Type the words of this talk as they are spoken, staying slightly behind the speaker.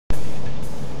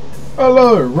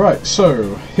Hello, right,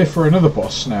 so here for another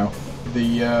boss now.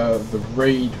 The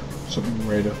raid, something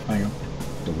raider, hang on,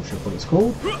 double check what it's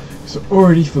called, because I've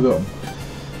already forgotten.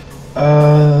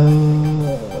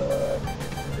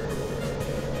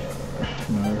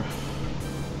 No.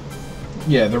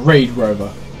 Yeah, the raid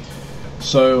rover.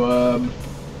 So,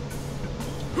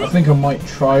 I think I might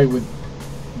try with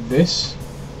this.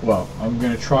 Well, I'm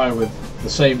going to try with the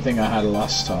same thing I had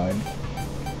last time.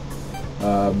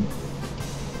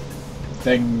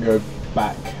 Then go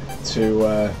back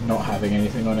to not having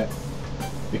anything on it,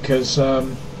 because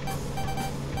well,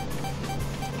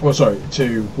 sorry,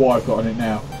 to what I've got on it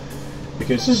now,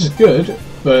 because this is good,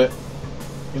 but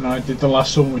you know, I did the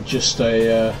last one with just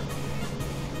a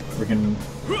friggin'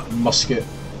 musket,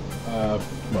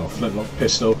 well, flintlock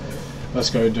pistol. Let's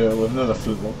go do it with another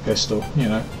flintlock pistol, you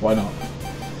know, why not?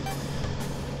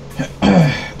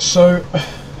 So,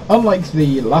 unlike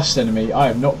the last enemy, I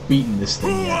have not beaten this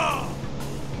thing yet.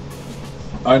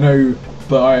 I know,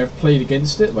 but I have played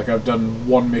against it. Like, I've done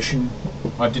one mission.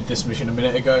 I did this mission a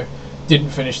minute ago.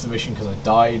 Didn't finish the mission because I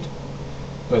died.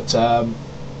 But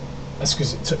that's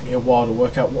because it took me a while to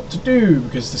work out what to do,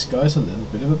 because this guy's a little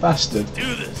bit of a bastard.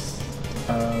 Do this.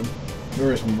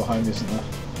 There is one behind me, isn't there?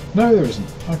 No, there isn't.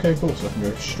 Okay, cool. So I can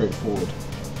go straight forward.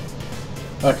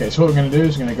 Okay, so what we're going to do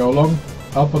is we're going to go along,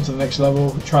 up onto the next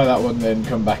level, try that one, then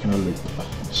come back in a loop.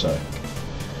 So.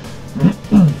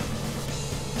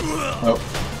 Oh.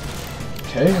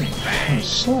 Okay, a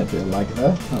slight bit of lag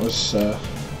there. That was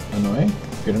annoying,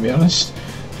 gonna be honest.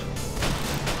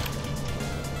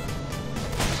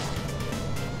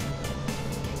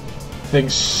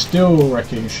 Thing's still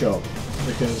wrecking shop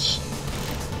because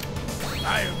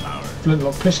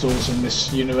flintlock pistols in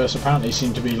this universe apparently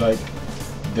seem to be like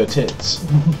the tits,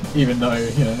 even though,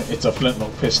 you know, it's a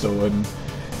flintlock pistol and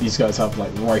these guys have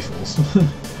like rifles.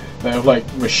 They have like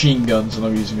machine guns and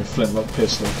I'm using a flintlock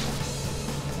pistol.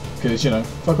 Because, you know,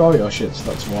 fuck all your shits,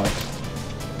 that's why.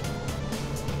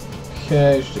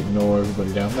 Okay, just ignore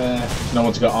everybody down there. No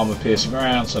one's got armor piercing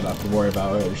around, so I don't have to worry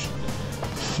about it. Just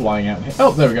flying out here.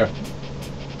 Oh, there we go.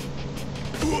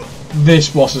 This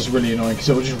boss is really annoying because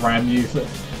it will just ram you for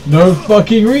no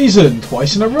fucking reason,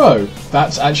 twice in a row.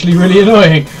 That's actually really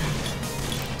annoying.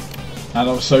 And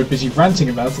I was so busy ranting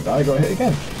about it that I got hit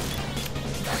again.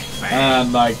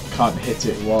 And I can't hit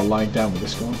it while lying down with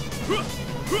this one.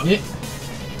 Yeah.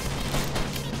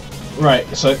 Right,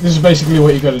 so this is basically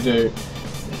what you got to do.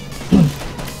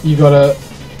 You got to...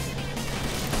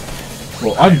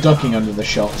 Well, I'm ducking under the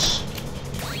shots.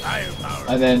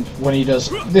 And then when he does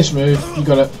this move, you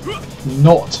got to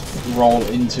not roll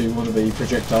into one of the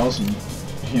projectiles and,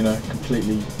 you know,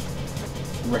 completely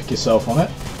wreck yourself on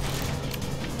it.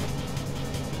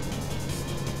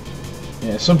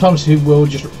 Yeah, sometimes he will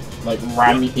just, like,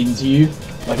 ram into you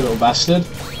like a little bastard.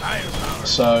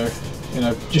 So, you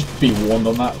know, just be warned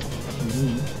on that.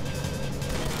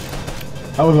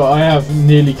 However, I have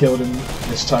nearly killed him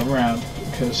this time around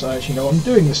because I actually know what I'm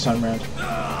doing this time around.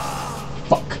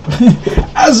 Fuck.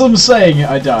 As I'm saying it,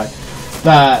 I die.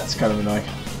 That's kind of annoying.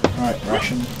 Alright,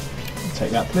 ration.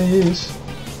 Take that, please.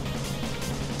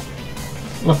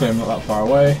 Luckily, I'm not that far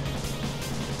away.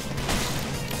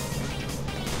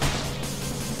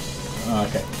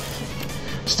 Okay.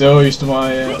 Still used to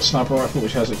my sniper rifle,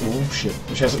 which has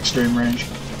which has extreme range.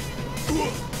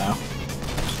 Ow.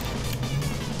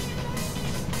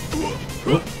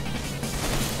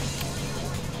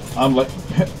 I'm like,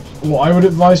 what I would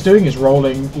advise doing is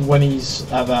rolling when he's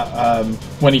at that,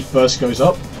 when he first goes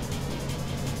up.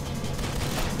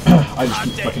 I just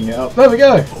keep fucking it up. There we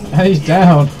go! And he's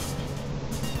down.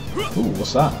 Ooh,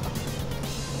 what's that?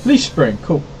 Leaf spring,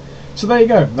 cool. So there you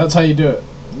go, that's how you do it.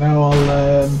 Now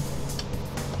I'll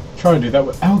try and do that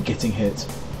without getting hit.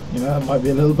 You know, that might be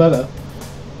a little better.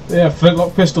 Yeah,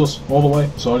 flintlock pistols, all the way.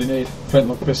 That's all you need.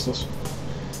 Flintlock pistols.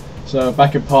 So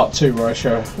back in part 2 where I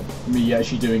show me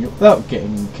actually doing it without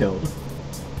getting killed.